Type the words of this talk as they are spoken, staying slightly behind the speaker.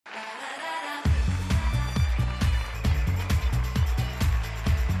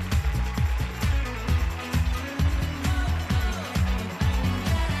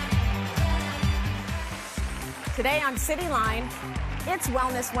Today on Cityline, it's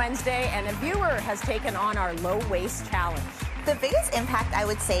Wellness Wednesday, and a viewer has taken on our low waste challenge. The biggest impact, I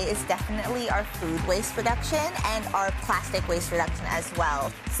would say, is definitely our food waste reduction and our plastic waste reduction as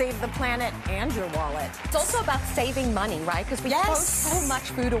well. Save the planet and your wallet. It's also about saving money, right? Because we throw so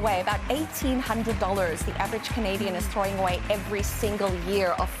much food away. About $1,800 the average Canadian is throwing away every single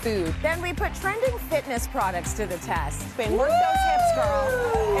year of food. Then we put trending fitness products to the test. Work those hips, girl.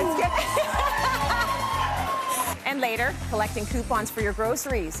 It's good. And later, collecting coupons for your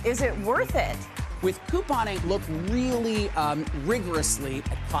groceries. Is it worth it? With couponing, look really rigorously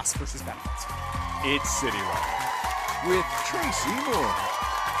at cost versus benefits. It's Cityline with Tracy Moore.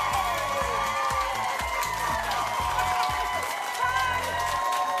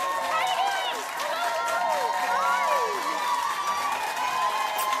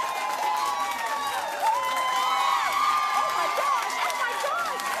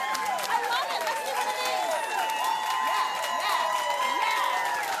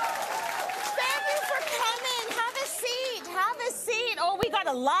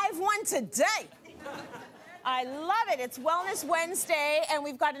 A live one today. I love it. It's Wellness Wednesday, and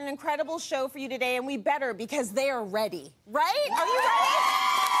we've got an incredible show for you today, and we better because they are ready. Right? Are you ready?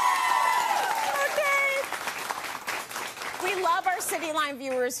 Okay. We love our Cityline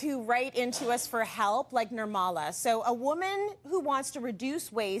viewers who write into us for help, like Nirmala. So, a woman who wants to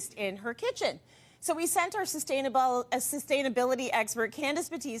reduce waste in her kitchen. So we sent our sustainability expert, Candice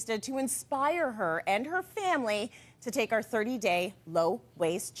Batista, to inspire her and her family to take our 30-day low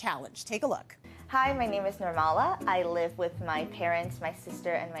waste challenge. Take a look. Hi, my name is Nirmala. I live with my parents, my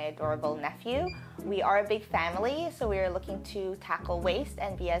sister, and my adorable nephew. We are a big family, so we are looking to tackle waste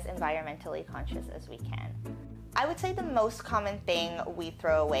and be as environmentally conscious as we can. I would say the most common thing we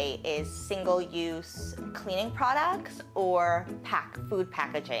throw away is single-use cleaning products or food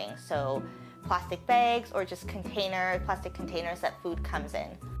packaging. So plastic bags or just plastic containers that food comes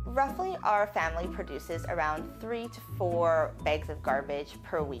in. Roughly, our family produces around 3 to 4 bags of garbage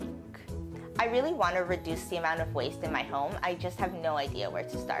per week. I really want to reduce the amount of waste in my home. I just have no idea where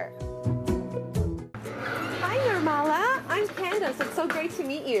to start. Hi, Nirmala. I'm Candice. It's so great to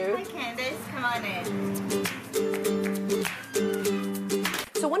meet you. Hi, Candice. Come on in.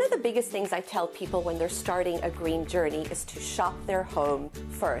 So one of the biggest things I tell people when they're starting a green journey is to shop their home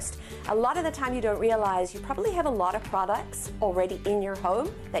first. A lot of the time you don't realize you probably have a lot of products already in your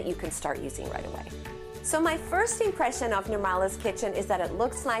home that you can start using right away. So my first impression of Nirmala's kitchen is that it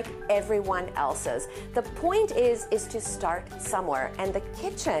looks like everyone else's. The point is to start somewhere, and the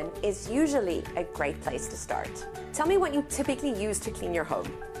kitchen is usually a great place to start. Tell me what you typically use to clean your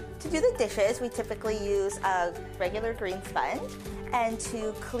home. To do the dishes, we typically use a regular green sponge. And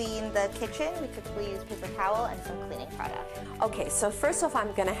to clean the kitchen, we typically use paper towel and some cleaning product. Okay, so first off,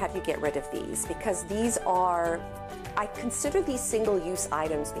 I'm gonna have you get rid of these because these are, I consider these single-use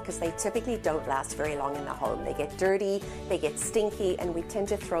items because they typically don't last very long in the home. They get dirty, they get stinky, and we tend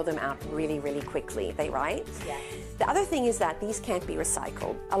to throw them out really, really quickly. They right? Yes. The other thing is that these can't be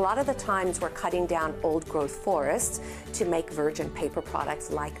recycled. A lot of the times we're cutting down old-growth forests to make virgin paper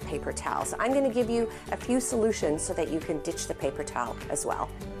products like paper towels. So I'm gonna give you a few solutions so that you can ditch the paper towel as well.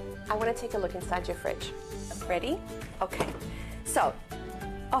 I wanna take a look inside your fridge. Ready? Okay. So,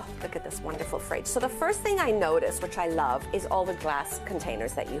 oh, look at this wonderful fridge. So the first thing I notice, which I love, is all the glass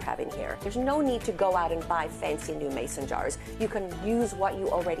containers that you have in here. There's no need to go out and buy fancy new mason jars. You can use what you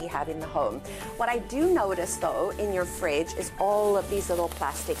already have in the home. What I do notice, though, in your fridge is all of these little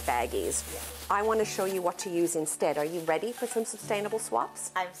plastic baggies. I want to show you what to use instead. Are you ready for some sustainable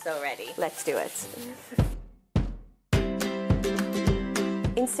swaps? I'm so ready. Let's do it.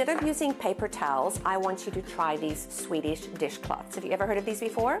 Instead of using paper towels, I want you to try these Swedish dishcloths. Have you ever heard of these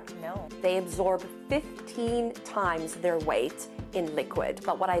before? No. They absorb 15 times their weight in liquid.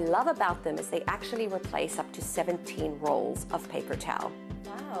 But what I love about them is they actually replace up to 17 rolls of paper towel.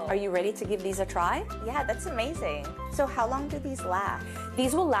 Wow. Are you ready to give these a try? Yeah, that's amazing. So how long do these last?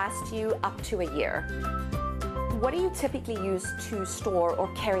 These will last you up to a year. What do you typically use to store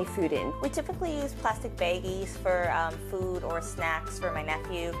or carry food in? We typically use plastic baggies for food or snacks for my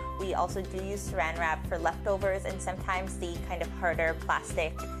nephew. We also do use saran wrap for leftovers and sometimes the kind of harder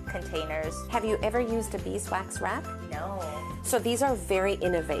plastic containers. Have you ever used a beeswax wrap? No. So these are very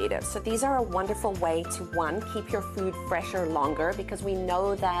innovative. So these are a wonderful way to, one, keep your food fresher longer, because we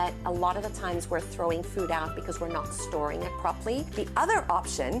know that a lot of the times we're throwing food out because we're not storing it properly. The other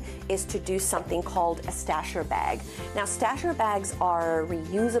option is to do something called a stasher bag. Now, stasher bags are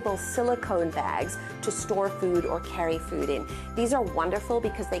reusable silicone bags to store food or carry food in. These are wonderful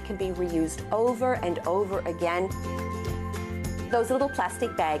because they can be reused over and over again. those little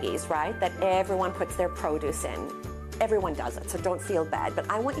plastic baggies, right, that everyone puts their produce in. Everyone does it, so don't feel bad. But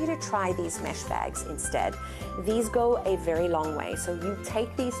I want you to try these mesh bags instead. These go a very long way. So you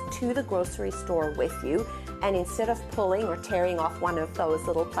take these to the grocery store with you, and instead of pulling or tearing off one of those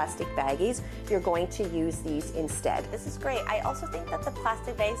little plastic baggies, you're going to use these instead. This is great. I also think that the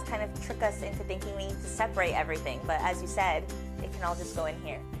plastic bags kind of trick us into thinking we need to separate everything. But as you said, it can all just go in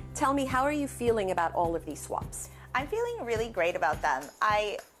here. Tell me, how are you feeling about all of these swaps? I'm feeling really great about them.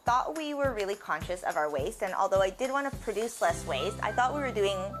 I thought we were really conscious of our waste, and although I did want to produce less waste, I thought we were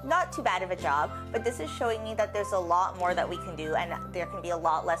doing not too bad of a job, but this is showing me that there's a lot more that we can do, and there can be a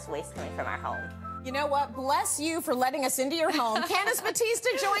lot less waste coming from our home. You know what? Bless you for letting us into your home. Candace Batista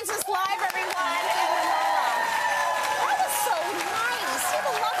joins us live, everyone. That was so nice. You have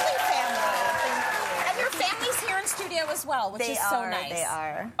a lovely family. And your family's here in studio as well, which is so nice. They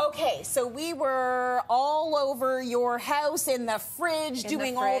are. Okay, so we were all over your house, in the fridge,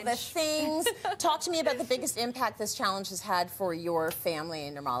 doing all the things. Talk to me about the biggest impact this challenge has had for your family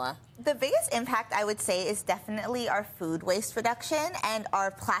in Nirmala. The biggest impact, I would say, is definitely our food waste reduction and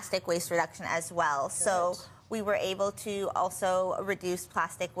our plastic waste reduction as well. Good. So we were able to also reduce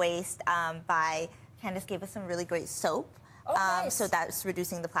plastic waste by, Candace gave us some really great soap. Nice. So that's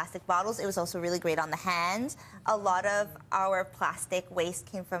reducing the plastic bottles. It was also really great on the hands. A lot of our plastic waste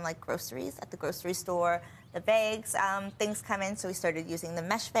came from like groceries at the grocery store. The bags, things come in, so we started using the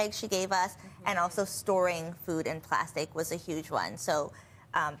mesh bags she gave us, and also storing food in plastic was a huge one. So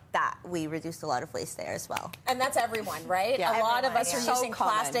that we reduced a lot of waste there as well. And that's everyone, right? Yeah, a lot of us are so using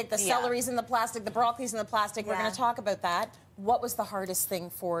plastic. The celery's in the plastic, the broccoli's in the plastic. We're going to talk about that. What was the hardest thing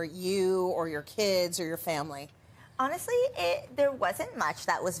for you or your kids or your family? Honestly, there wasn't much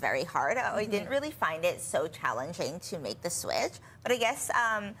that was very hard. I didn't really find it so challenging to make the switch. But I guess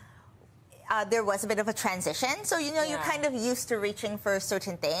there was a bit of a transition. So, you know, you're kind of used to reaching for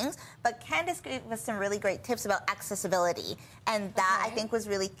certain things. But Candace gave us some really great tips about accessibility. And that, I think, was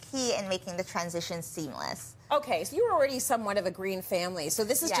really key in making the transition seamless. Okay, so you were already somewhat of a green family. So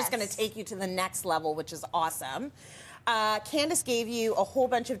this is just going to take you to the next level, which is awesome. Candace gave you a whole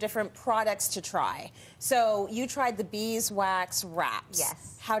bunch of different products to try. So you tried the beeswax wraps.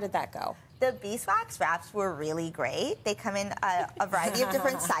 Yes. How did that go? The beeswax wraps were really great. They come in a variety of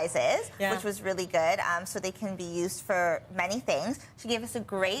different sizes, which was really good. So they can be used for many things. She gave us a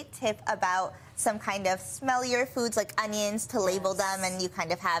great tip about some kind of smellier foods like onions to label them, and you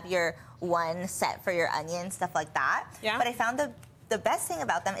kind of have your one set for your onions, stuff like that. Yeah. But I found the best thing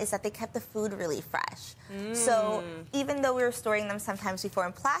about them is that they kept the food really fresh. So even though we were storing them sometimes before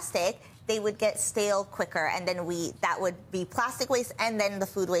in plastic, they would get stale quicker, and then that would be plastic waste and then the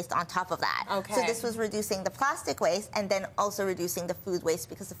food waste on top of that. Okay. So this was reducing the plastic waste and then also reducing the food waste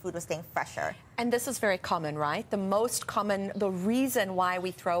because the food was staying fresher. And this is very common, right? The reason why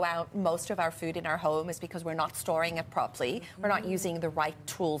we throw out most of our food in our home is because we're not storing it properly. We're not using the right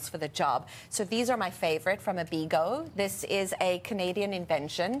tools for the job. So these are my favorite from Abigo. This is a Canadian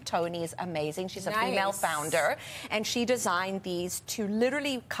invention. Tony's amazing. She's a female founder, and she designed these to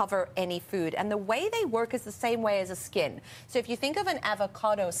literally cover any food. And the way they work is the same way as a skin. So if you think of an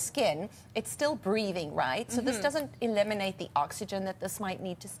avocado skin, it's still breathing, right? So this doesn't eliminate the oxygen that this might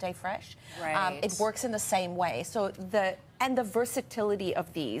need to stay fresh. Right. It works in the same way. So the versatility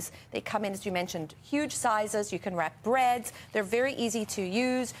of these, they come in, as you mentioned, huge sizes. You can wrap breads. They're very easy to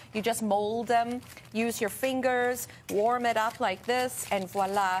use. You just mold them, use your fingers, warm it up like this, and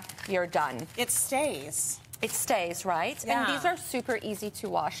voila, you're done. It stays. It stays, right? Yeah. And these are super easy to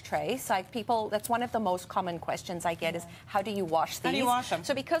wash, Trace. Like people, that's one of the most common questions I get is, how do you wash these? How do you wash them?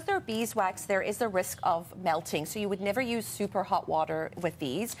 So because they're beeswax, there is a risk of melting. So you would never use super hot water with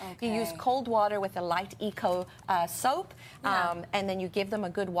these. Okay. You use cold water with a light eco soap, and then you give them a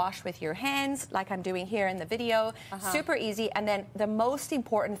good wash with your hands, like I'm doing here in the video. Super easy. And then the most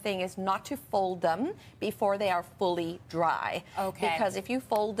important thing is not to fold them before they are fully dry. Okay. Because if you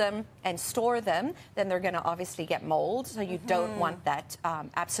fold them and store them, then they're going to obviously get mold, so you don't want that,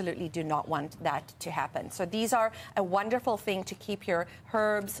 absolutely do not want that to happen. So these are a wonderful thing to keep your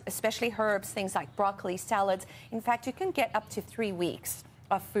herbs, especially herbs, things like broccoli, salads. In fact, you can get up to 3 weeks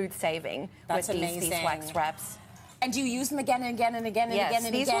of food saving with these beeswax wraps. And do you use them again and again and again and again and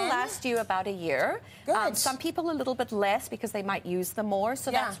again? Yes, these will last you about a year. Good. Some people a little bit less because they might use them more. So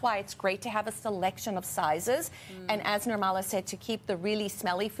that's why it's great to have a selection of sizes. And as Nirmala said, to keep the really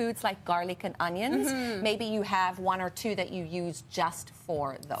smelly foods like garlic and onions, maybe you have 1 or 2 that you use just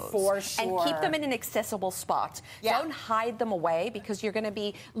for those. For sure. And keep them in an accessible spot. Don't hide them away because you're going to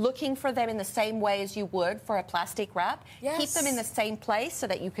be looking for them in the same way as you would for a plastic wrap. Keep them in the same place so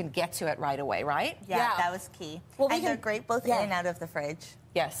that you can get to it right away, right? Yeah, that was key. Well, And they're great both in and out of the fridge.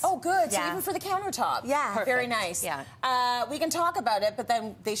 Yes. Oh, good. So Yeah. even for the countertop. Yeah. Perfect. Very nice. Yeah. We can talk about it, but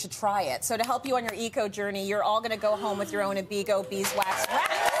then they should try it. So to help you on your eco journey, you're all going to go home with your own Abigo beeswax wrap.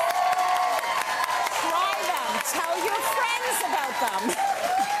 Try them. Tell your friends about them.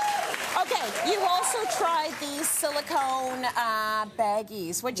 Okay, you also tried these silicone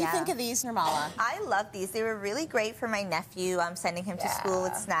baggies. What do you think of these, Nirmala? I love these. They were really great for my nephew. I'm sending him to school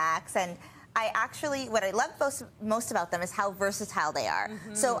with snacks. And what I love most about them is how versatile they are.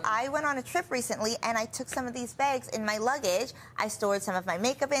 So I went on a trip recently and I took some of these bags in my luggage. I stored some of my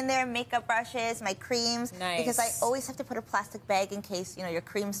makeup in there, makeup brushes, my creams. Nice. Because I always have to put a plastic bag in case, you know, your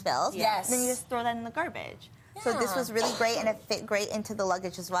cream spills. Yes. And then you just throw that in the garbage. So this was really great and it fit great into the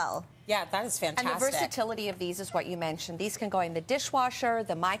luggage as well. Yeah, that is fantastic. And the versatility of these is what you mentioned. These can go in the dishwasher,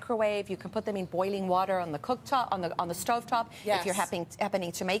 the microwave. You can put them in boiling water on the cooktop, on the stovetop. Yes. If you're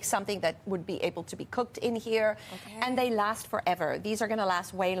happening to make something that would be able to be cooked in here. And they last forever. These are going to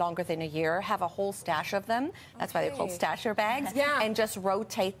last way longer than a year. Have a whole stash of them. That's why they're called stasher bags. And just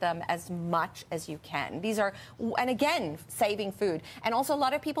rotate them as much as you can. These are, and again, saving food. And also a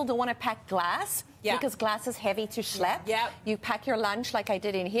lot of people don't want to pack glass. Because glass is heavy to schlep. You pack your lunch like I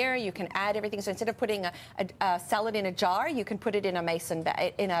did in here. You can add everything. So instead of putting a salad in a jar, you can put it in a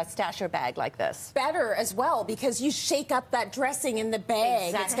in a stasher bag like this. Better as well because you shake up that dressing in the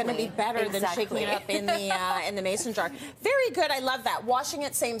bag. It's going to be better than shaking it up in the mason jar. Very good. I love that. Washing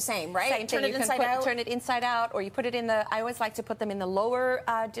it, same, right? Same Turn thing. it inside out. Turn it inside out, or you put it in the. I always like to put them in the lower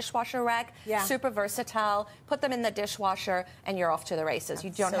dishwasher rack. Super versatile. Put them in the dishwasher, and you're off to the races.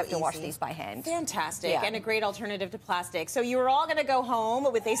 You don't have to wash these by hand. Fantastic, and a great alternative to plastic. So you were all going to go home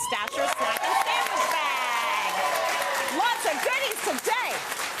with a Stasher snack and sandwich bag. Lots of goodies today.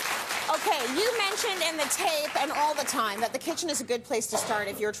 Okay, you mentioned in the tape and all the time that the kitchen is a good place to start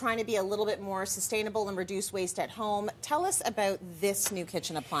if you're trying to be a little bit more sustainable and reduce waste at home. Tell us about this new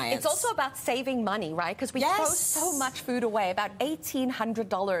kitchen appliance. It's also about saving money, right? Because we throw so much food away. About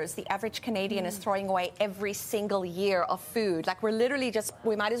 $1,800 the average Canadian is throwing away every single year of food. Like we're literally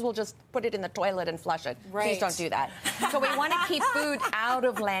we might as well just put it in the toilet and flush it. Please don't do that. So we want to keep food out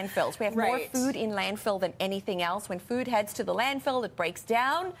of landfills. We have more food in landfill than anything else. When food heads to the landfill, it breaks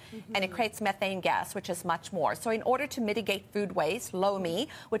down and it creates methane gas, which is much more. So in order to mitigate food waste, Lomi,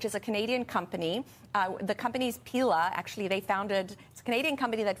 which is a Canadian company, the company's Pila, actually, it's a Canadian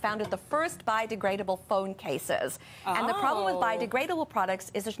company that founded the first biodegradable phone cases. And the problem with biodegradable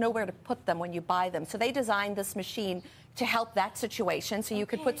products is there's nowhere to put them when you buy them. So they designed this machine to help that situation. So you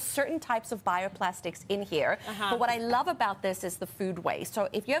could put certain types of bioplastics in here. But what I love about this is the food waste. So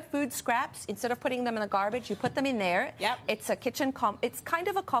if you have food scraps, instead of putting them in the garbage, you put them in there. It's a kitchen, it's kind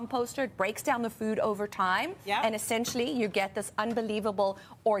of a composter. It breaks down the food over time. And essentially you get this unbelievable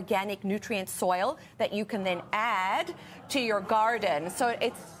organic nutrient soil that you can then add to your garden. So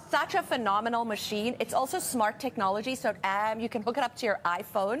it's such a phenomenal machine. It's also smart technology, so you can hook it up to your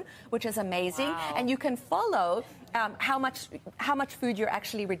iPhone, which is amazing, and you can follow how much food you're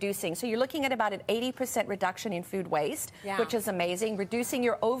actually reducing. So you're looking at about an 80% reduction in food waste, which is amazing, reducing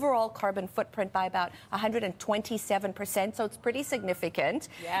your overall carbon footprint by about 127%, so it's pretty significant.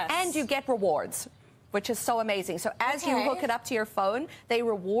 And you get rewards, which is so amazing. So as you hook it up to your phone, they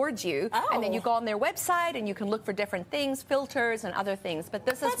reward you, and then you go on their website and you can look for different things, filters and other things. But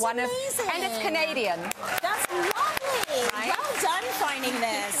this is one amazing. and it's Canadian. That's lovely. Right? Well done finding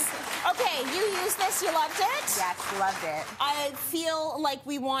this. Okay, you used this, you loved it? Yes, loved it. I feel like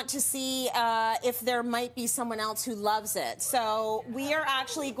we want to see if there might be someone else who loves it. So we are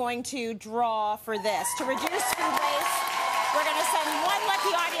actually going to draw for this. To reduce food waste, we're going to send one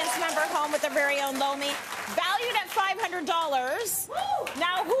lucky audience member home with their very own Lomi, valued at $500.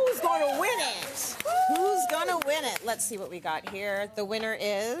 Now, who's going to win it? Who's going to win it? Let's see what we got here. The winner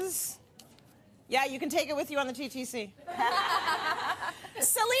is... Yeah, you can take it with you on the TTC.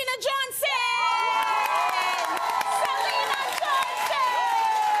 Selena Johnson! Selena Johnson!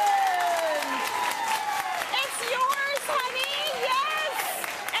 It's yours, honey. Yes!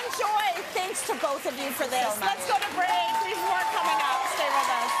 Enjoy. Thanks to both of you for this. Let's go to break. There's more coming up. Stay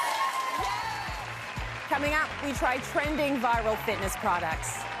with us. Coming up, we try trending viral fitness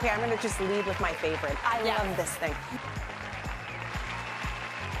products. Okay, I'm going to just lead with my favorite. I love this thing.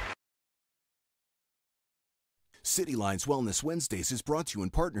 Cityline's Wellness Wednesdays is brought to you in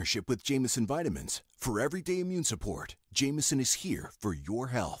partnership with Jameson Vitamins. For everyday immune support, Jameson is here for your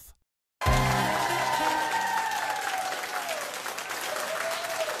health.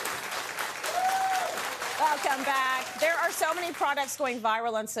 Welcome back. There are so so many products going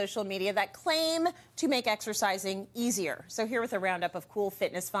viral on social media that claim to make exercising easier. So here with a roundup of cool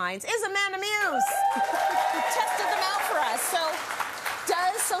fitness finds is Amanda Muse. Who tested them out for us. So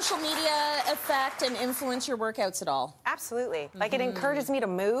does social media affect and influence your workouts at all? Absolutely. Like, it encourages me to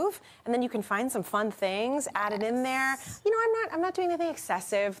move, and then you can find some fun things, add it in there. You know, I'm not doing anything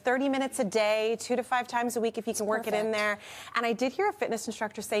excessive. 30 minutes a day, 2 to 5 times a week if you can work it in there. And I did hear a fitness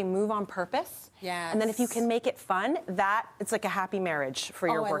instructor say move on purpose. Yes. And then if you can make it fun, it's like a happy marriage for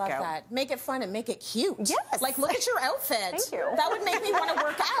your workout. I love that. Make it fun and make it cute. Yes. Like, look at your outfit. Thank you. That would make me want to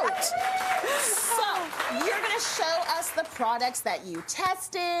work out. So, you're going to show us the products that you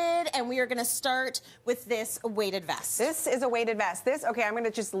tested, and we are going to start with this weighted vest. This is a weighted vest. Okay, I'm going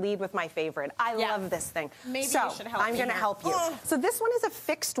to just lead with my favorite. I love this thing. Maybe you should help me. I'm going to help you. So this one is a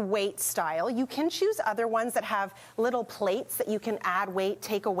fixed weight style. You can choose other ones that have little plates that you can add weight,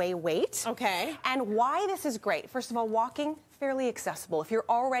 take away weight. Okay. And why this is great. First of all, walking, fairly accessible. If you're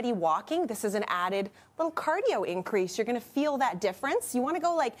already walking, this is an added little cardio increase. You're going to feel that difference. You want to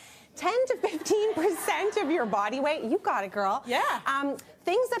go like 10 to 15% of your body weight. You got it, girl. Yeah.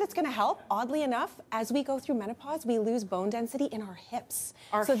 Things that it's going to help, oddly enough, as we go through menopause, we lose bone density in our hips.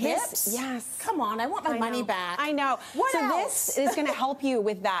 Our hips? Yes. Come on, I want my money back. I know. What else? This is going to help you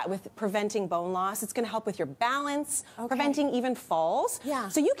with that, with preventing bone loss. It's going to help with your balance, preventing even falls. Yeah.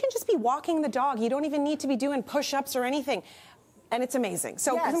 So you can just be walking the dog. You don't even need to be doing push-ups or anything. And it's amazing.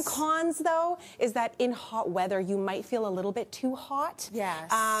 So some cons, though, is that in hot weather, you might feel a little bit too hot. Yes.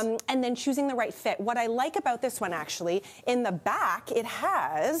 And then choosing the right fit. What I like about this one, actually, in the back, it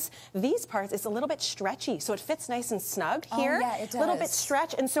has these parts. It's a little bit stretchy, so it fits nice and snug here. Oh, yeah, it does. A little bit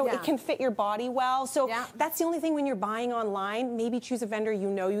stretch, and so it can fit your body well. So that's the only thing when you're buying online. Maybe choose a vendor you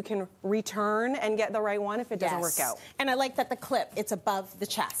know you can return and get the right one if it doesn't work out. And I like that the clip, it's above the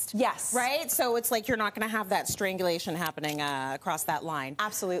chest. Yes. Right? So it's like you're not going to have that strangulation happening across that line.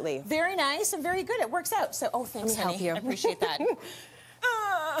 Absolutely. Very nice and very good. It works out. So, thanks, honey. Help you. I appreciate that.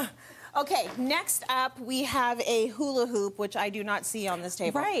 Okay, next up we have a hula hoop, which I do not see on this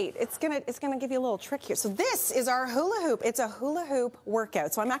table. Right. It's gonna give you a little trick here. So this is our hula hoop. It's a hula hoop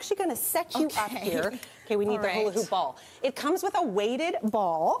workout. So I'm actually gonna set you up here. Okay, we need the hula hoop ball. It comes with a weighted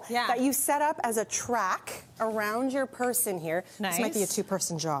ball that you set up as a track around your person here. Nice. This might be a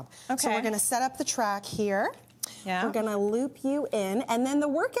 2-person job. Okay. So we're gonna set up the track here. Yeah. We're gonna loop you in, and then the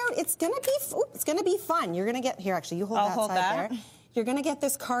workout, it's gonna be fun. You're gonna get here. Actually, you hold that side there. You're gonna get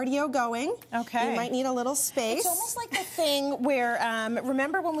this cardio going. Okay. You might need a little space. It's almost like the thing where,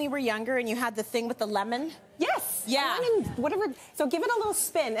 remember when we were younger and you had the thing with the lemon? Yes. Yeah. Whatever. So give it a little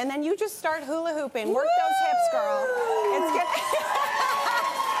spin, and then you just start hula hooping. Work those hips, girl. It's good.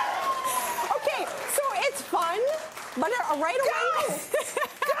 Okay, so it's fun, but right away,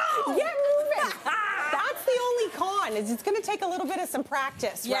 go. Get moving. That's the only con, is it's going to take a little bit of some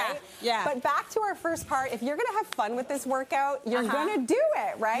practice, right? Yeah. But back to our first part, if you're going to have fun with this workout, you're going to do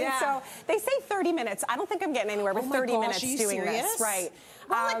it, right? Yeah. So they say 30 minutes. I don't think I'm getting anywhere with 30 minutes doing this. Right.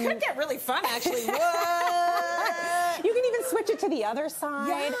 Well, it could get really fun, actually. What? You can even switch it to the other side.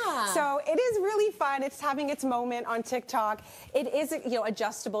 Yeah. So it is really fun. It's having its moment on TikTok. It is,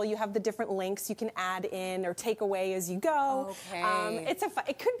 adjustable. You have the different links you can add in or take away as you go. Okay. It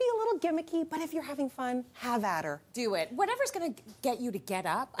could be a little gimmicky, but if you're having fun, have at her. Do it. Whatever's going to get you to get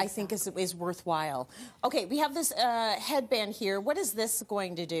up, I think is worthwhile. Okay, we have this headband here. What is this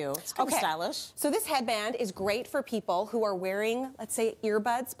going to do? It's kind of stylish. So this headband is great for people who are wearing, let's say,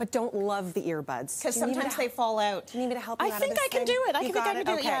 earbuds, but don't love the earbuds. Because sometimes they fall out. Do you need me to help you out I think I can do it. I think I can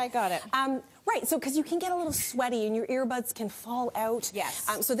do it. Yeah, I got it. Right, so because you can get a little sweaty and your earbuds can fall out. Yes.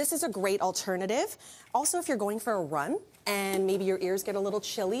 So this is a great alternative. Also, if you're going for a run and maybe your ears get a little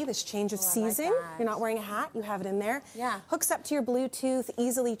chilly, this change of season, you're not wearing a hat, you have it in there. Yeah. Hooks up to your Bluetooth,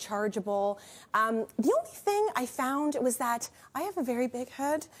 easily chargeable. The only thing I found was that I have a very big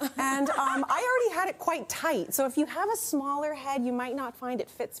head, and I already had it quite tight. So if you have a smaller head, you might not find it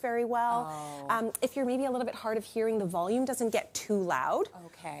fits very well. If you're maybe a little bit hard of hearing, the volume doesn't get too loud.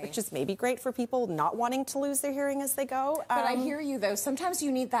 Okay. Which is maybe great for people not wanting to lose their hearing as they go. But I hear you, though. Sometimes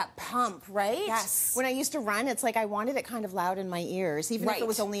you need that pump, right? Yes. When I used to run, it's like I wanted it kind of loud in my ears, even if it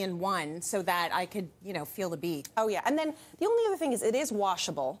was only in one, so that I could, feel the beat. Oh, yeah. And then the only other thing is it is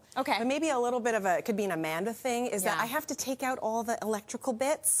washable. Okay. But maybe a little bit of it could be an Amanda thing, is that I have to take out all the electrical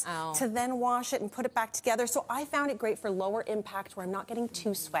bits to then wash it and put it back together. So I found it great for lower impact where I'm not getting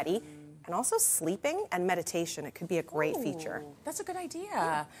too sweaty. And also sleeping and meditation. It could be a great feature. That's a good idea.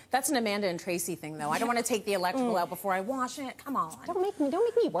 Yeah. That's an Amanda and Tracy thing, though. I don't want to take the electrical out before I wash it. Come on. Don't make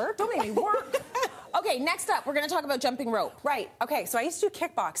me work. Don't make me work. Okay, next up, we're going to talk about jumping rope. Right. Okay, so I used to do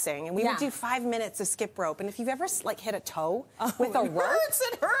kickboxing, and we would do 5 minutes of skip rope. And if you've ever like hit a toe with a rope,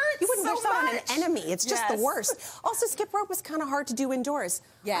 it hurts. You wouldn't so wish that on much. an enemy. It's just the worst. Also, skip rope was kind of hard to do indoors.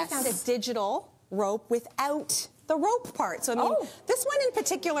 Yes. I found a digital rope without the rope part. So I mean, this one in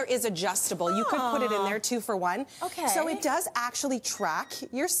particular is adjustable. You could put it in there 2 for 1. Okay. So it does actually track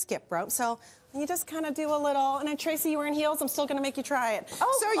your skip rope. So you just kind of do a little, and then Tracy, you were in heels, I'm still going to make you try it.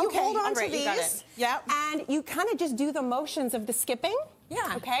 Oh, so you hold on to you got these, it. Yep. and you kind of just do the motions of the skipping.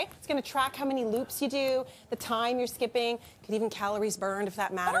 Yeah. Okay? It's going to track how many loops you do, the time you're skipping, could even calories burned if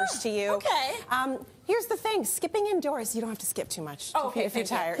that matters to you. Okay. Here's the thing, skipping indoors, you don't have to skip too much if you're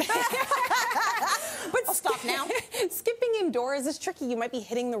tired. But I'll stop now. Skipping indoors is tricky. You might be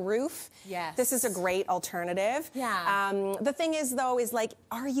hitting the roof. Yes. This is a great alternative. Yeah. The thing is, though, is like,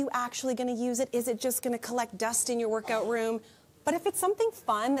 are you actually going to use it? Is it just going to collect dust in your workout room? But if it's something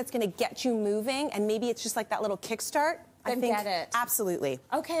fun that's going to get you moving, and maybe it's just like that little kickstart, I think get it. Absolutely.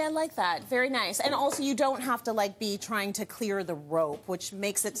 Okay, I like that. Very nice. And also, you don't have to like be trying to clear the rope, which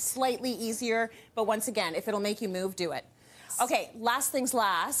makes it slightly easier. But once again, if it'll make you move, do it. Okay, last things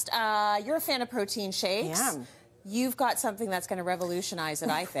last. You're a fan of protein shakes. I am. You've got something that's going to revolutionize it,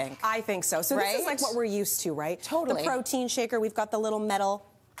 I think. I think so. So this is like what we're used to, right? Totally. The protein shaker, we've got the little metal.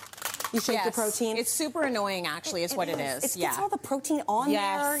 You shake the protein. It's super annoying, actually, is what it is. It gets all the protein on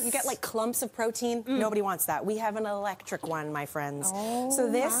there. You get like clumps of protein. Mm. Nobody wants that. We have an electric one, my friends. Oh,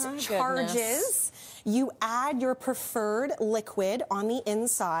 so this my charges. goodness. You add your preferred liquid on the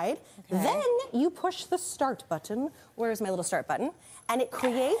inside. Okay. Then you push the start button. Where's my little start button? And it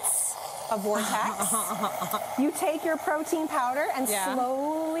creates a vortex. You take your protein powder and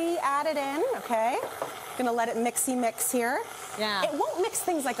slowly add it in, okay? Gonna let it mix here. Yeah. It won't mix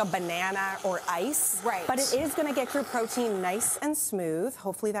things like a banana or ice. Right. But it is gonna get your protein nice and smooth.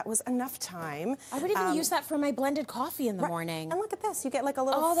 Hopefully that was enough time. I would even use that for my blended coffee in the morning. And look at this, you get like a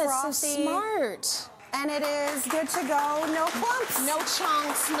little Oh, frothy. that's so smart. And it is good to go, no clumps. No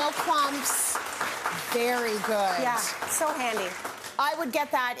chunks, no clumps. Very good. Yeah, so handy. I would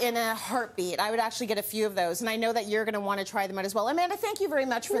get that in a heartbeat. I would actually get a few of those, and I know that you're going to want to try them out as well. Amanda, thank you very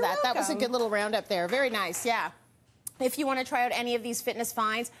much for that. That was a good little roundup there. Very nice, yeah. If you want to try out any of these fitness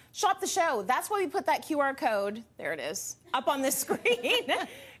finds, shop the show. That's why we put that QR code, there it is, up on the screen.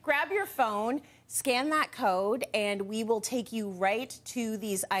 Grab your phone, scan that code, and we will take you right to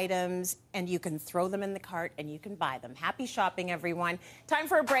these items, and you can throw them in the cart, and you can buy them. Happy shopping, everyone. Time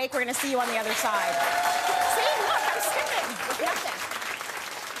for a break. We're going to see you on the other side. See, look, I'm skipping with nothing.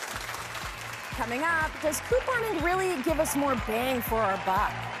 Coming up, does couponing really give us more bang for our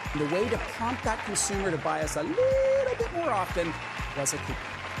buck? The way to prompt that consumer to buy us a little bit more often was a coupon.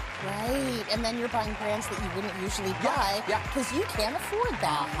 Right, and then you're buying brands that you wouldn't usually buy because you can't afford them.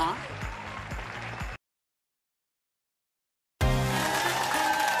 Uh-huh.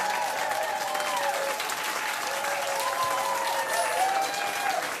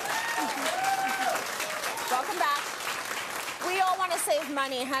 Welcome back. We all want to save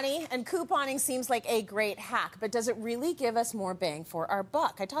money, honey, and couponing seems like a great hack, but does it really give us more bang for our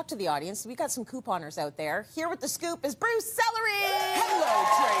buck? I talked to the audience. We got some couponers out there. Here with the scoop is Bruce Celery. Hello,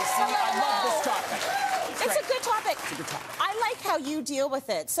 Tracy. Hello. I love this topic. It's a good topic. It's a good topic. I like how you deal with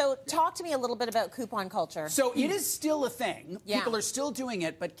it. So talk to me a little bit about coupon culture. So it is still a thing. Yeah. People are still doing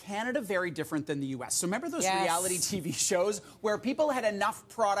it, but Canada very different than the U.S. So remember those Yes. reality TV shows where people had enough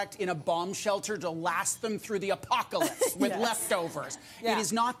product in a bomb shelter to last them through the apocalypse with leftovers? Yeah. It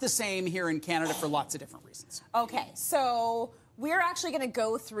is not the same here in Canada for lots of different reasons. Okay, so we're actually going to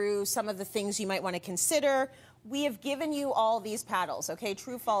go through some of the things you might want to consider. We have given you all these paddles, okay,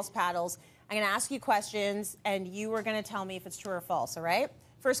 true, false paddles. I'm going to ask you questions, and you are going to tell me if it's true or false, all right?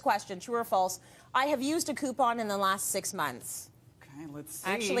 First question, true or false? I have used a coupon in the last 6 months. Okay, let's see.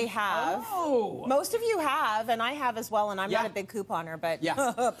 Actually have. Oh. Most of you have, and I have as well, and I'm Yeah. not a big couponer, but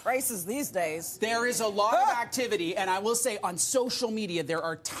Yeah. prices these days. There is a lot of activity, and I will say on social media there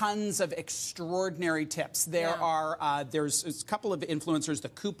are tons of extraordinary tips. There's a couple of influencers, the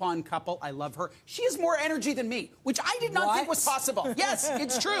Coupon Couple. I love her. She has more energy than me, which I did not think was possible. Yes,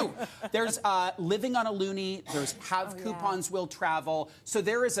 it's true. There's Living on a Loonie. There's Have Coupons Will Travel. So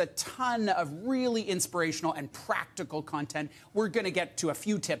there is a ton of really inspirational and practical content. We're going to get to a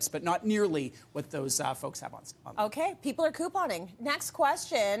few tips, but not nearly what those folks have on. Okay, people are couponing. Next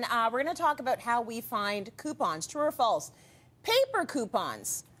question. We're going to talk about how we find coupons. True or false? Paper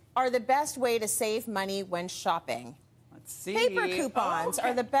coupons are the best way to save money when shopping. Let's see. Paper coupons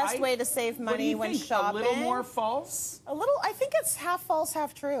are the best way to save money when shopping. A little more false? A little, I think it's half false,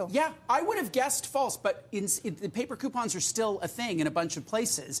 half true. Yeah, I would have guessed false, but the paper coupons are still a thing in a bunch of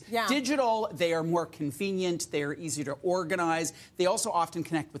places. Yeah. Digital, they are more convenient, they are easier to organize. They also often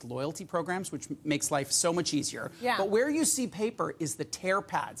connect with loyalty programs, which makes life so much easier. Yeah. But where you see paper is the tear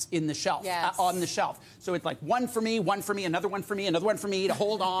pads in the shelf, Yes. on the shelf. So it's like one for me, another one for me, another one for me to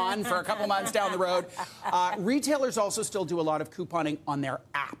hold on for a couple months down the road. Retailers also still do a lot of couponing on their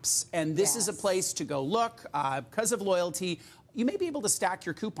apps. And this is a place to go look because of loyalty. You may be able to stack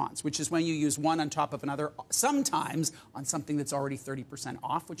your coupons, which is when you use one on top of another, sometimes on something that's already 30%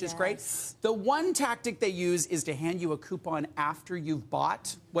 off, which is great. The one tactic they use is to hand you a coupon after you've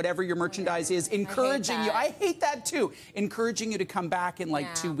bought whatever your merchandise is, encouraging you. I hate that too. Encouraging you to come back in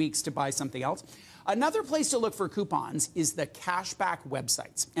like 2 weeks to buy something else. Another place to look for coupons is the cashback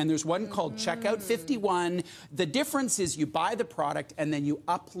websites. And there's one called Checkout 51. The difference is you buy the product and then you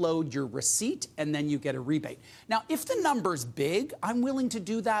upload your receipt and then you get a rebate. Now, if the number's big, I'm willing to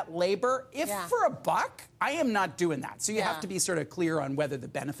do that labor. If for $1, I am not doing that. So you have to be sort of clear on whether the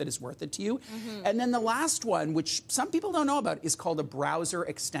benefit is worth it to you. And then the last one, which some people don't know about, is called a browser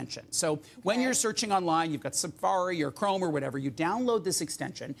extension. So when you're searching online, you've got Safari or Chrome or whatever, you download this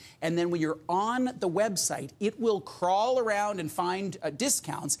extension, and then when you're on the website, it will crawl around and find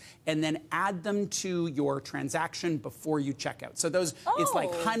discounts and then add them to your transaction before you check out. So those, it's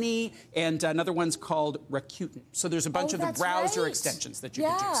like Honey, and another one's called Rakuten. So there's a bunch of the browser extensions that you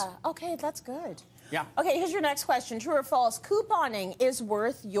can use. Okay, that's good. Yeah. Okay, here's your next question. True or false? Couponing is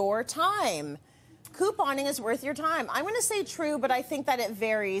worth your time. Couponing is worth your time. I'm going to say true, but I think that it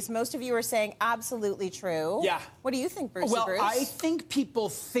varies. Most of you are saying absolutely true. Yeah. What do you think, Bruce? Well, I think people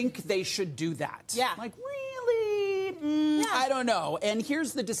think they should do that. Yeah. Like, really? I don't know. And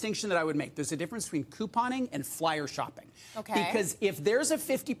here's the distinction that I would make. There's a difference between couponing and flyer shopping. Okay. Because if there's a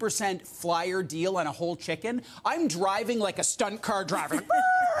 50% flyer deal on a whole chicken, I'm driving like a stunt car driver.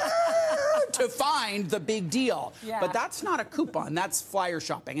 To find the big deal. But that's not a coupon, that's flyer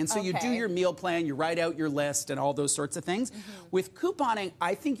shopping. And so you do your meal plan, you write out your list and all those sorts of things. With couponing,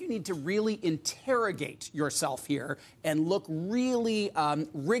 I think you need to really interrogate yourself here and look really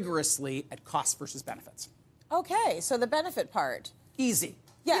rigorously at cost versus benefits. Okay, so the benefit part. Easy.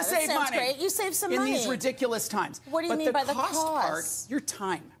 Yeah, you save sounds money. Great. You save some in money. these ridiculous times. What do you mean by the cost? Part, your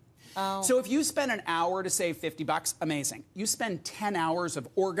time. So if you spend an hour to save $50, amazing. You spend 10 hours of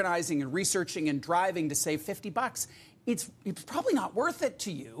organizing and researching and driving to save $50, it's probably not worth it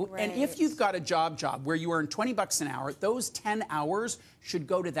to you. And if you've got a job where you earn $20 an hour, those 10 hours should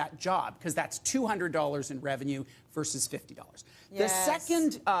go to that job because that's $200 in revenue versus $50. The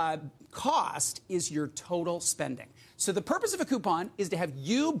second cost is your total spending. So the purpose of a coupon is to have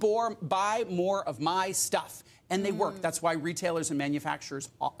you buy more of my stuff. And they work. That's why retailers and manufacturers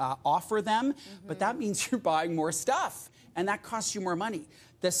offer them. But that means you're buying more stuff. And that costs you more money.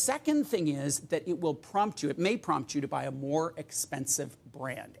 The second thing is that it may prompt you to buy a more expensive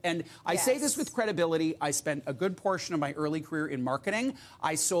brand. And I say this with credibility. I spent a good portion of my early career in marketing.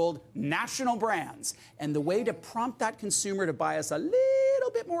 I sold national brands. And the way to prompt that consumer to buy us a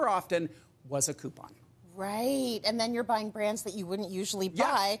little bit more often was a coupon. Right, and then you're buying brands that you wouldn't usually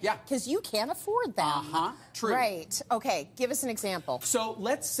buy because you can't afford them. True. Right. Okay, give us an example. So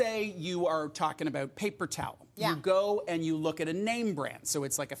let's say you are talking about paper towel. You go and you look at a name brand. So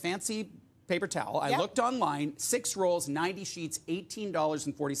it's like a fancy paper towel. I looked online, 6 rolls, 90 sheets,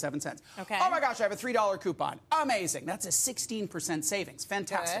 $18.47. Okay. Oh my gosh, I have a $3 coupon. Amazing. That's a 16% savings.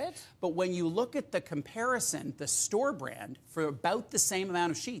 Fantastic. Good. But when you look at the comparison, the store brand for about the same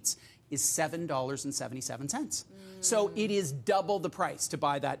amount of sheets is $7.77. So it is double the price to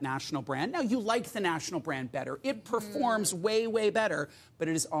buy that national brand. Now, you like the national brand better. It performs way, way better, but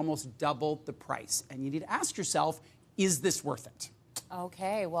it is almost double the price. And you need to ask yourself, is this worth it?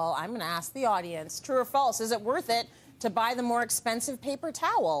 Okay, well, I'm going to ask the audience, true or false, is it worth it to buy the more expensive paper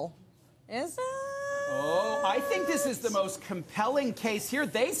towel? Is it? Oh, I think this is the most compelling case here.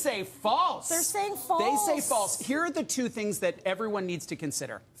 They say false. They're saying false. They say false. Here are the two things that everyone needs to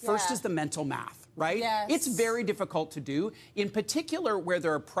consider. First is the mental math, right? Yes. It's very difficult to do, in particular where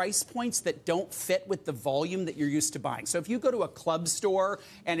there are price points that don't fit with the volume that you're used to buying. So if you go to a club store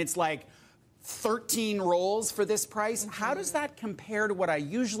and it's like 13 rolls for this price, how does that compare to what I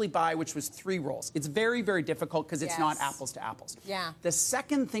usually buy, which was 3 rolls? It's very, very difficult because it's not apples to apples. The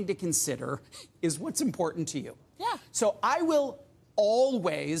second thing to consider is what's important to you. So I will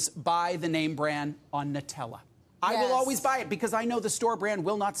always buy the name brand on Nutella. I will always buy it because I know the store brand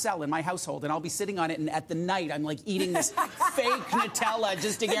will not sell in my household, and I'll be sitting on it, and at the night I'm like eating this fake Nutella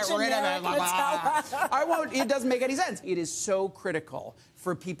just to get rid of it. I won't. It doesn't make any sense. It is so critical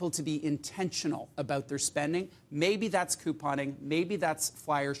for people to be intentional about their spending. Maybe that's couponing, maybe that's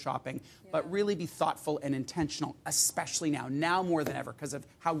flyer shopping, but really be thoughtful and intentional, especially now more than ever, because of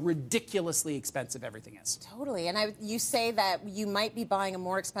how ridiculously expensive everything is. Totally. And you say that you might be buying a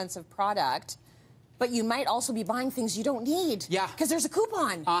more expensive product, but you might also be buying things you don't need. Yeah. Because there's a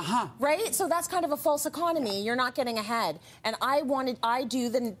coupon. Right? So that's kind of a false economy. You're not getting ahead. And I do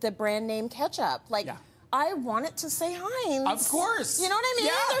the brand name ketchup. I want it to say Heinz. Of course. You know what I mean?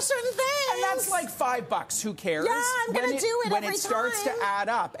 Yeah. There's certain things. And that's like $5. Who cares? Yeah, I'm going to do it when every it starts time. to add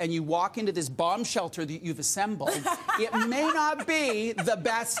up and you walk into this bomb shelter that you've assembled, it may not be the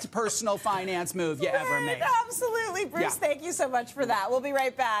best personal finance move you ever made. Absolutely. Bruce, thank you so much for that. We'll be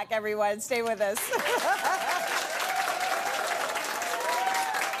right back, everyone. Stay with us.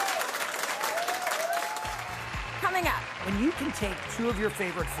 Coming up. When you can take two of your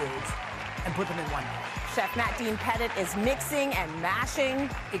favorite foods and put them in one bowl. Chef Matt Dean Pettit is mixing and mashing.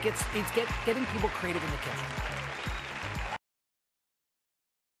 It's getting people creative in the kitchen.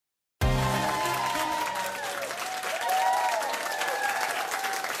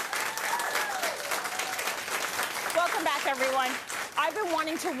 Welcome back, everyone. I've been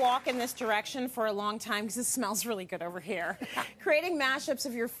wanting to walk in this direction for a long time because it smells really good over here. Creating mashups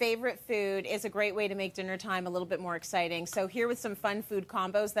of your favorite food is a great way to make dinner time a little bit more exciting. So here with some fun food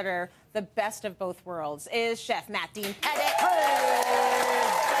combos that are the best of both worlds is Chef Matt Dean Pettit.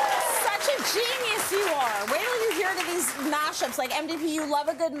 Such a genius you are. Wait till you hear these mashups. Like MDP, you love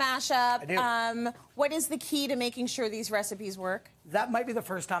a good mashup. I do. What is the key to making sure these recipes work? That might be the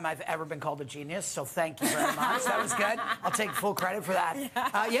first time I've ever been called a genius, so thank you very much. That was good. I'll take full credit for that.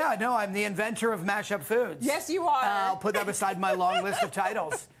 I'm the inventor of mashup foods. Yes, you are. I'll put that beside my long list of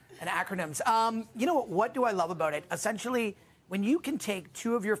titles and acronyms. You know what do I love about it? Essentially, when you can take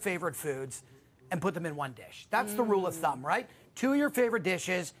two of your favorite foods and put them in one dish. That's the rule of thumb, right? Two of your favorite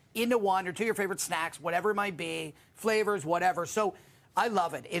dishes into one, or two of your favorite snacks, whatever it might be, flavors, whatever. So I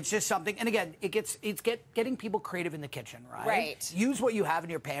love it. It's just something, and again, it's getting people creative in the kitchen, right? Right. Use what you have in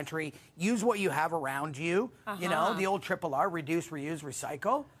your pantry. Use what you have around you. You know, the old RRR, reduce, reuse,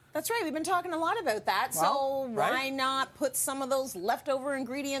 recycle. That's right. We've been talking a lot about that. Well, so why not put some of those leftover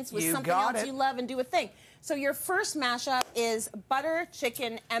ingredients with something else you love and do a thing? So your first mashup is butter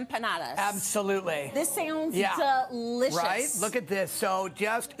chicken empanadas. Absolutely. This sounds delicious. Right? Look at this. So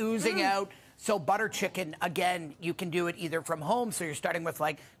just oozing out. So butter chicken, again, you can do it either from home. So you're starting with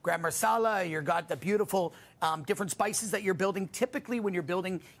like gram masala. You've got the beautiful different spices that you're building. Typically, when you're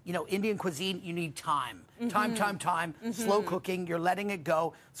building, Indian cuisine, you need time. Time. Slow cooking. You're letting it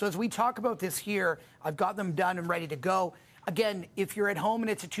go. So as we talk about this here, I've got them done and ready to go. Again, if you're at home and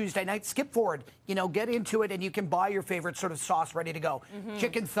it's a Tuesday night, skip forward. Get into it, and you can buy your favorite sort of sauce ready to go.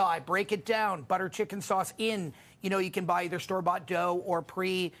 Chicken thigh, break it down, butter chicken sauce in. You can buy either store-bought dough or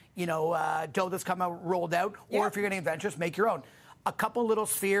dough that's come out rolled out, or if you're getting adventurous, make your own. A couple little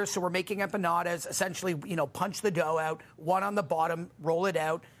spheres, so we're making empanadas. Essentially, punch the dough out, one on the bottom, roll it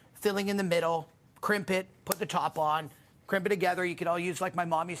out, filling in the middle, crimp it, put the top on. Crimp it together. You could all use, like my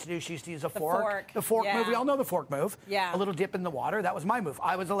mom used to do. She used to use a fork. The fork move. We all know the fork move. Yeah. A little dip in the water. That was my move.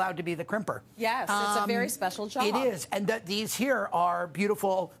 I was allowed to be the crimper. Yes, it's a very special job. It is. And these here are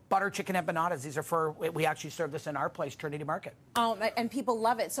beautiful butter chicken empanadas. These are we actually serve this in our place, Trinity Market. Oh, and people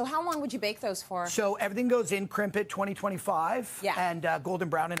love it. So how long would you bake those for? So everything goes in, crimp it, 20-25. Yeah. And golden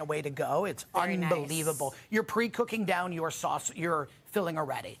brown and away to go. It's very unbelievable. Nice. You're pre-cooking down your sauce, your filling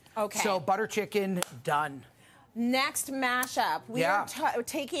already. Okay. So butter chicken, done. Next mashup, we are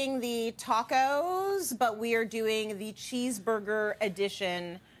taking the tacos, but we are doing the cheeseburger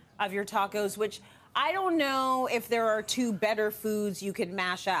edition of your tacos, which I don't know if there are two better foods you could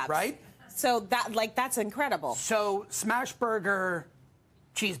mash up. Right. So that's incredible. So smash burger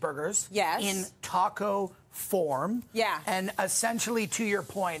cheeseburgers in taco form. Yeah. And essentially, to your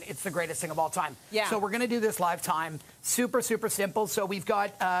point, it's the greatest thing of all time. Yeah. So we're going to do this live time. Super, super simple. So we've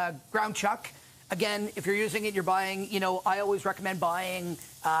got ground chuck. Again, if you're using it, you're buying, I always recommend buying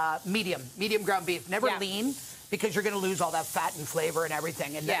medium ground beef. Never lean, because you're going to lose all that fat and flavor and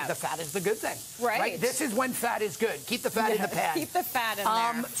everything. And the fat is the good thing. Right. This is when fat is good. Keep the fat in the pan. Keep the fat in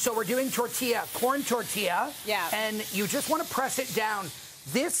there. So we're doing tortilla, corn tortilla. Yeah. And you just want to press it down.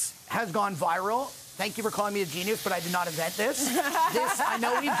 This has gone viral. Thank you for calling me a genius, but I did not invent this. I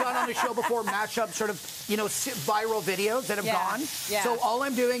know we've done on the show before mashup sort of, viral videos that have gone. Yeah. So all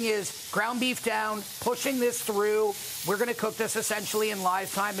I'm doing is ground beef down, pushing this through. We're going to cook this essentially in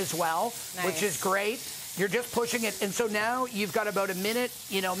live time as well, which is great. You're just pushing it. And so now you've got about a minute,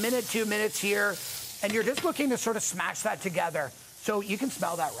 minute, 2 minutes here. And you're just looking to sort of smash that together. So you can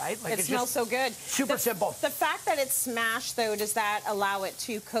smell that, right? Like it smells so good. Super simple. The fact that it's smashed, though, does that allow it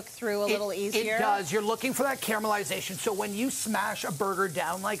to cook through a little easier? It does. You're looking for that caramelization. So when you smash a burger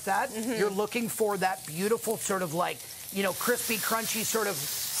down like that, you're looking for that beautiful sort of like, crispy, crunchy sort of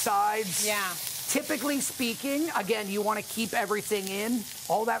sides. Yeah. Typically speaking, again, you want to keep everything in,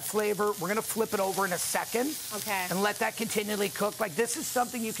 all that flavor. We're going to flip it over in a second. Okay. And let that continually cook. Like, this is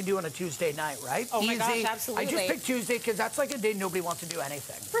something you can do on a Tuesday night, right? Oh, Easy. my gosh, absolutely. I just picked Tuesday because that's like a day nobody wants to do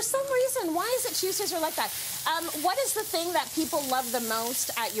anything. For some reason, why is it Tuesdays are like that? What is the thing that people love the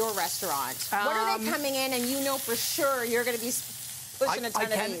most at your restaurant? What are they coming in and you know for sure you're going to be pushing a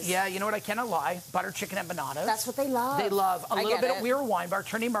ton of these? Yeah, you know what? I cannot lie. Butter chicken empanadas. That's what they love. They love a little bit of, we're a wine bar,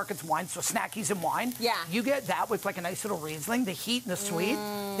 Trinity Market's wine, so snackies and wine. Yeah. You get that with like a nice little Riesling, the heat and the sweet.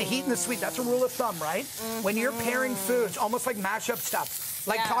 The heat and the sweet, that's a rule of thumb, right? When you're pairing foods, almost like mashup stuff.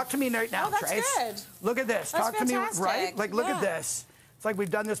 Like, talk to me right now, that's Trace. good. Look at this. That's talk fantastic. to me, right? Like, look at this. It's like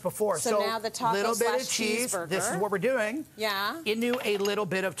we've done this before. So now the taco little bit of / cheese. cheeseburger. This is what we're doing. Yeah. Into a little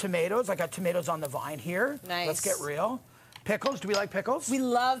bit of tomatoes. I got tomatoes on the vine here. Nice. Let's get real. Pickles. Do we like pickles? We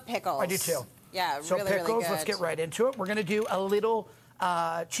love pickles. I do too. Yeah, so really, pickles, really good. let's get right into it. We're going to do a little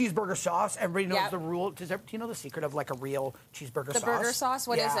cheeseburger sauce. Everybody knows the rule. Do you know the secret of like a real cheeseburger sauce? The burger sauce?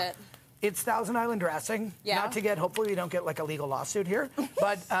 What is it? It's Thousand Island dressing. Yeah. Not to get, hopefully we don't get like a legal lawsuit here.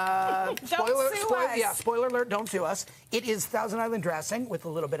 But spoiler alert, don't sue us. It is Thousand Island dressing with a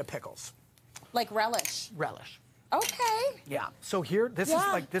little bit of pickles. Like relish. Relish. Okay. Yeah. So here, this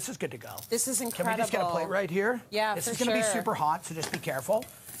is good to go. This is incredible. Can we just get a plate right here? Yeah, This for is going to be sure. super hot, so just be careful.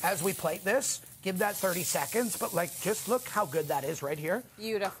 As we plate this, give that 30 seconds, but like, just look how good that is right here.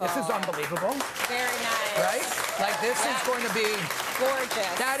 Beautiful. This is unbelievable. Very nice. Right? Like, this is going to be...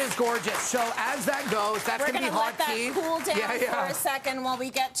 Gorgeous. That is gorgeous. So as that goes, that's going to be hot key. We're going to let that cool down for a second while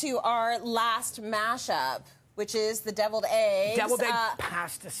we get to our last mashup, which is the deviled eggs. Deviled egg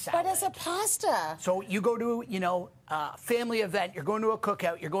pasta salad. But as a pasta. So you go to, a family event, you're going to a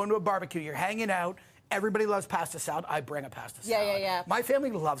cookout, you're going to a barbecue, you're hanging out. Everybody loves pasta salad. I bring a pasta salad. Yeah. My family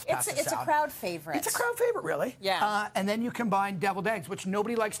loves pasta salad. It's a crowd favorite. It's a crowd favorite, really. Yeah. And then you combine deviled eggs, which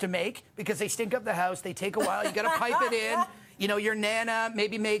nobody likes to make because they stink up the house. They take a while. You got to pipe it in. Your Nana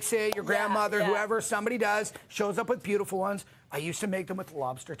maybe makes it, your grandmother, whoever, somebody does, shows up with beautiful ones. I used to make them with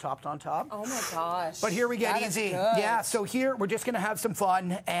lobster topped on top. Oh, my gosh. But here we get that easy. Is good. Yeah, so here we're just going to have some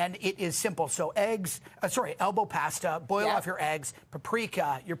fun, and it is simple. So elbow pasta, boil off your eggs,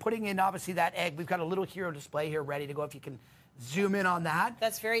 paprika. You're putting in, obviously, that egg. We've got a little hero display here ready to go if you can zoom in on that.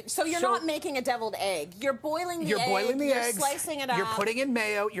 That's very... So you're not making a deviled egg. You're boiling the egg. Eggs. Slicing it up. You're putting in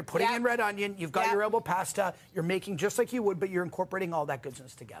mayo. You're putting in red onion. You've got your elbow pasta. You're making just like you would, but you're incorporating all that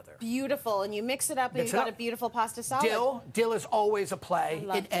goodness together. Beautiful. And you mix it up, and you've got a beautiful pasta salad. Dill is always a play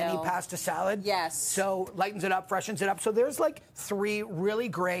in any pasta salad. Yes. So lightens it up, freshens it up. So there's like 3 really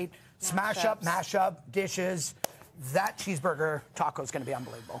great mashup dishes. That cheeseburger taco is going to be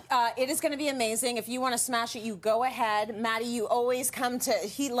unbelievable. It is going to be amazing. If you want to smash it, you go ahead. Maddie, you always come to...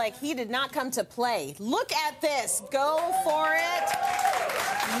 He did not come to play. Look at this. Go for it.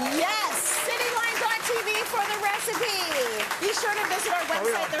 Yes. Cityline.tv for the recipe. Be sure to visit our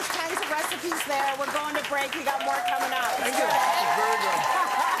website. There's tons of recipes there. We're going to break. We got more coming up. Thank you. Very good.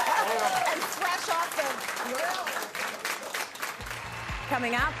 And fresh off the grill.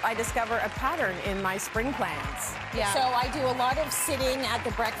 Coming up, I discover a pattern in my spring plans. Yeah. So I do a lot of sitting at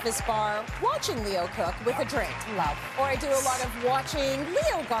the breakfast bar watching Leo cook with a drink. Love. Or I do a lot of watching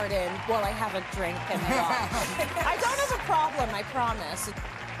Leo garden while I have a drink and a dog. I don't have a problem, I promise.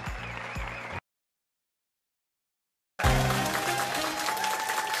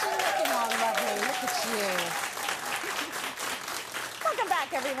 You're looking all lovely. Look at you. Welcome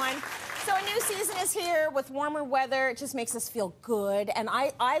back, everyone. So a new season is here with warmer weather. It just makes us feel good. And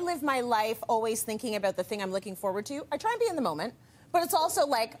I live my life always thinking about the thing I'm looking forward to. I try and be in the moment. But it's also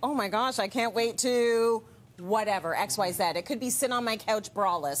like, oh my gosh, I can't wait to whatever, XYZ. It could be sit on my couch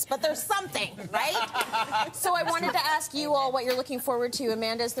braless. But there's something, right? So I wanted to ask you all what you're looking forward to.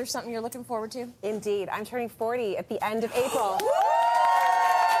 Amanda, is there something you're looking forward to? Indeed. I'm turning 40 at the end of April.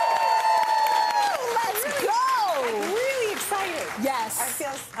 Let's go! I'm really excited. Yes. I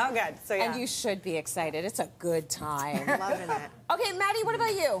feel so good. So yeah. And you should be excited. It's a good time. Loving it. Okay, Maddie, what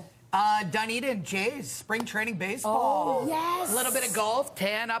about you? Dunedin Jays, spring training baseball. Oh, yes. A little bit of golf,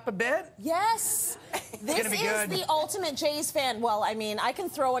 tan up a bit. Yes. This gonna be is good. the ultimate Jays fan. Well, I mean, I can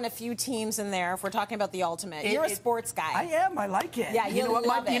throw in a few teams in there if we're talking about the ultimate. You're a sports guy. I am. I like it. Yeah, you know what?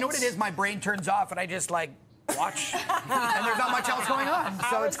 love You know it. what it is? My brain turns off, and I just like watch, and there's not much else going on.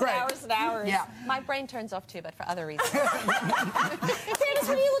 So it's great. Hours and hours. Yeah. My brain turns off too, but for other reasons. Candace, what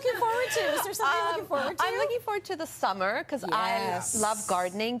are you looking forward to? Is there something you're looking forward to? I'm looking forward to the summer because Yes. I love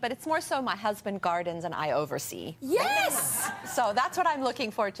gardening, but it's more so my husband gardens and I oversee. Yes! So that's what I'm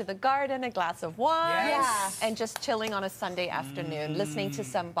looking forward to, the garden, a glass of wine, Yes. and just chilling on a Sunday afternoon, listening to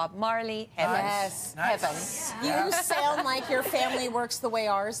some Bob Marley. Heaven. Yes. Heaven. You sound like your family works the way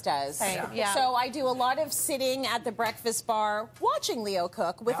ours does. Yeah. So I do a lot of sitting at the breakfast bar watching Leo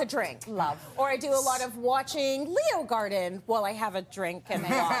cook with a drink. Love. Or I do a lot of watching Leo garden while I have a drink and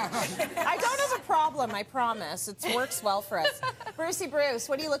watch. I don't have a problem, I promise. It works well for us. Brucey Bruce,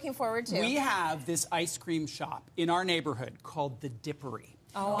 what are you looking forward to? We have this ice cream shop in our neighborhood called the Dippery.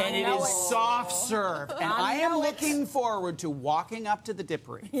 Oh, and it is soft serve. And I am looking forward to walking up to the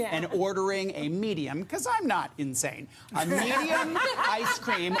Dippery and ordering a medium, because I'm not insane, a medium ice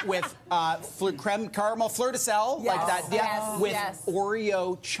cream with creme caramel fleur de sel, like that, with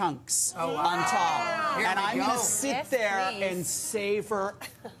Oreo chunks on top. Here And we I'm go. going to sit there and savor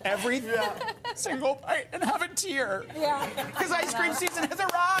every single bite and have a tear. Yeah. Because ice cream season has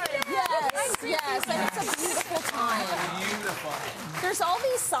arrived. Yes, and it's a beautiful time. Beautiful. There's all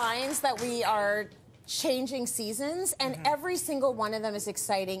these signs that we are changing seasons, and every single one of them is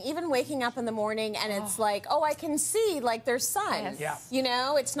exciting. Even waking up in the morning and it's like, oh, I can see, like, there's sun. Yeah. You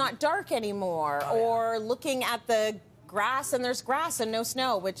know, it's not dark anymore. Or looking at the grass and there's grass and no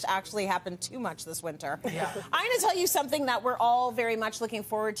snow, which actually happened too much this winter. I'm going to tell you something that we're all very much looking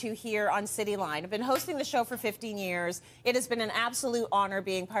forward to here on Cityline. I've been hosting the show for 15 years. It has been an absolute honor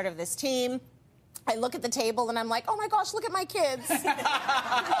being part of this team. I look at the table and I'm like, oh my gosh, look at my kids. Look at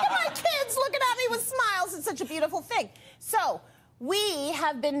my kids looking at me with smiles. It's such a beautiful thing. So, we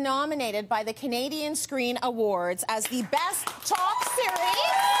have been nominated by the Canadian Screen Awards as the best talk series.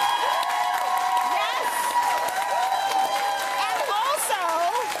 Yes. And also,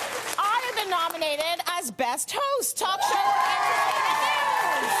 I have been nominated as best host, talk show or entertainment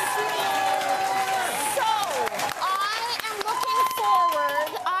news. So, I am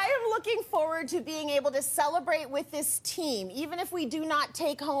looking forward to being able to celebrate with this team. Even if we do not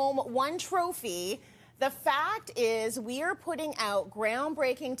take home one trophy, the fact is we are putting out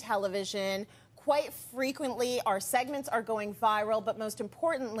groundbreaking television quite frequently. Our segments are going viral, but most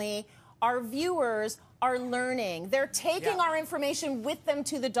importantly, our viewers are learning. They're taking our information with them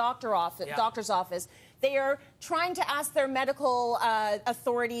to the doctor's office. They are trying to ask their medical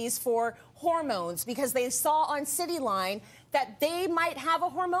authorities for hormones because they saw on Cityline that they might have a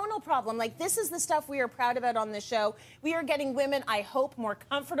hormonal problem. Like, this is the stuff we are proud about on the show. We are getting women, I hope, more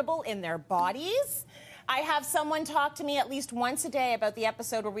comfortable in their bodies. I have someone talk to me at least once a day about the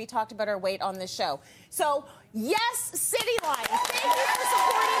episode where we talked about our weight on the show. So, yes, Cityline, thank you for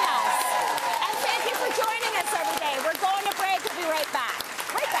supporting us. And thank you for joining us every day. We're going to break. We'll be right back.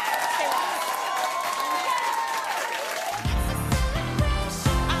 Right back. Stay with us.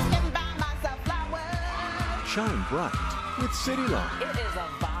 Shine bright with Cityline. It is a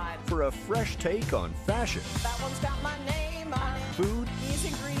vibe. For a fresh take on fashion, That one's got my name on it. food, These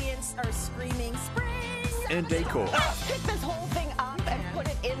ingredients are screaming spring. and decor. Pick this whole thing up and put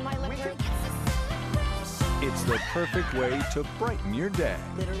it in my living room. It's the perfect way to brighten your day.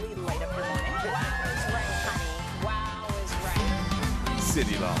 Literally light up your morning. Wow is right, honey. Wow is right.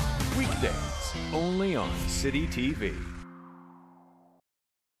 Cityline. Weekdays. Only on City TV.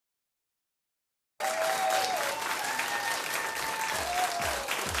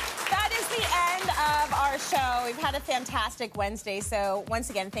 Show. We've had a fantastic Wednesday, so once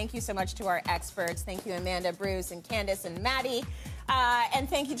again, thank you so much to our experts. Thank you, Amanda, Bruce, and Candace, and Maddie. And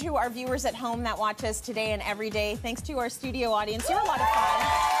thank you to our viewers at home that watch us today and every day. Thanks to our studio audience. You're a lot of fun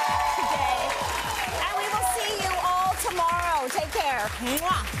today. And we will see you all tomorrow. Take care.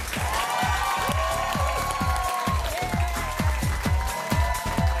 Mwah.